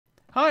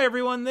Hi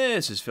everyone,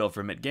 this is Phil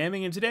from It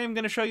Gaming, and today I'm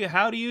going to show you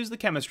how to use the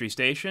chemistry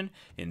station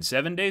in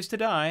 7 Days to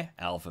Die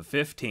Alpha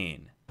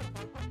 15.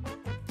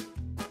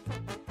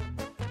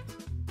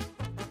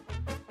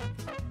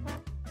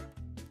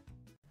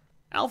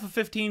 Alpha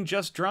 15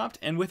 just dropped,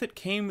 and with it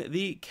came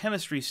the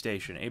chemistry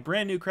station, a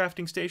brand new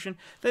crafting station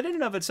that in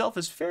and of itself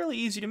is fairly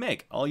easy to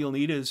make. All you'll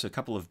need is a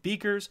couple of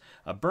beakers,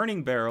 a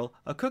burning barrel,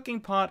 a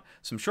cooking pot,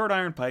 some short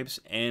iron pipes,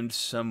 and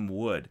some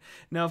wood.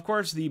 Now, of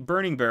course, the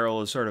burning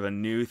barrel is sort of a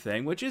new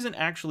thing, which isn't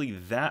actually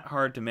that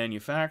hard to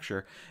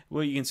manufacture.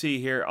 What you can see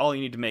here, all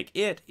you need to make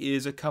it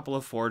is a couple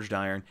of forged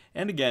iron,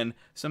 and again,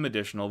 some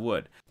additional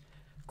wood.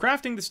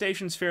 Crafting the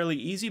station's fairly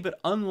easy, but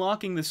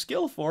unlocking the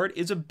skill for it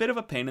is a bit of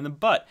a pain in the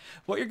butt.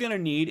 What you're going to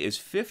need is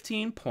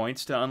 15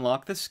 points to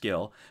unlock the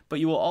skill, but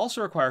you will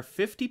also require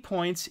 50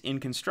 points in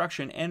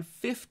construction and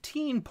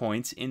 15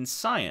 points in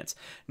science.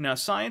 Now,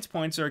 science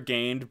points are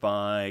gained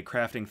by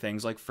crafting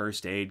things like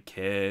first aid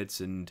kits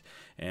and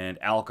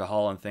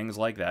alcohol and things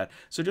like that.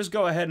 So just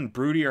go ahead and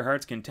brew to your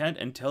heart's content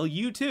until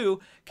you too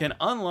can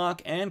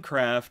unlock and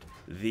craft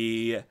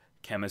the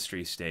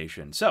chemistry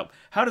station. So,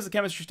 how does the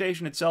chemistry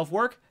station itself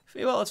work?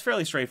 Well, it's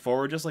fairly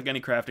straightforward. Just like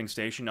any crafting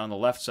station, on the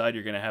left side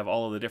you're going to have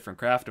all of the different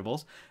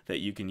craftables that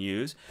you can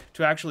use.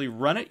 To actually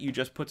run it, you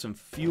just put some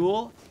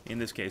fuel, in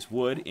this case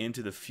wood,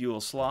 into the fuel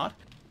slot.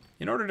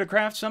 In order to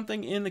craft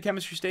something in the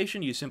chemistry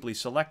station, you simply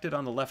select it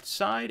on the left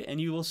side,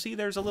 and you will see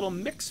there's a little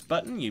mix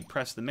button. You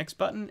press the mix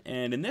button,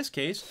 and in this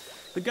case,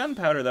 the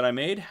gunpowder that I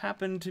made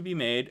happened to be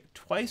made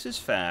twice as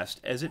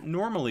fast as it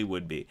normally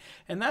would be.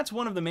 And that's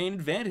one of the main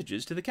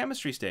advantages to the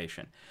chemistry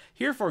station.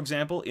 Here, for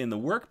example, in the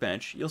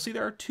workbench, you'll see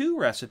there are two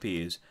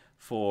recipes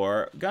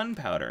for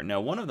gunpowder. Now,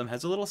 one of them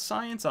has a little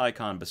science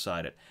icon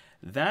beside it.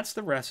 That's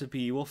the recipe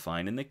you will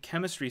find in the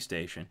chemistry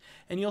station,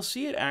 and you'll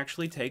see it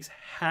actually takes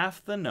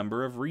half the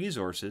number of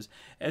resources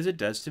as it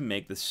does to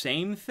make the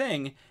same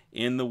thing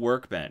in the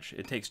workbench.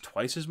 It takes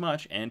twice as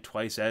much and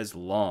twice as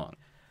long.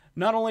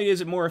 Not only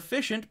is it more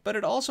efficient, but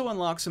it also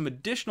unlocks some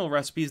additional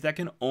recipes that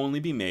can only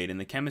be made in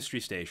the chemistry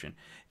station.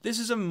 This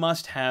is a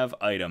must-have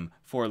item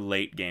for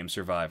late-game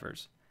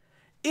survivors.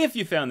 If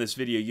you found this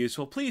video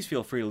useful, please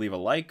feel free to leave a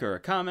like or a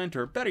comment,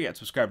 or better yet,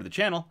 subscribe to the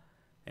channel.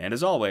 And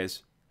as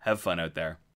always, have fun out there.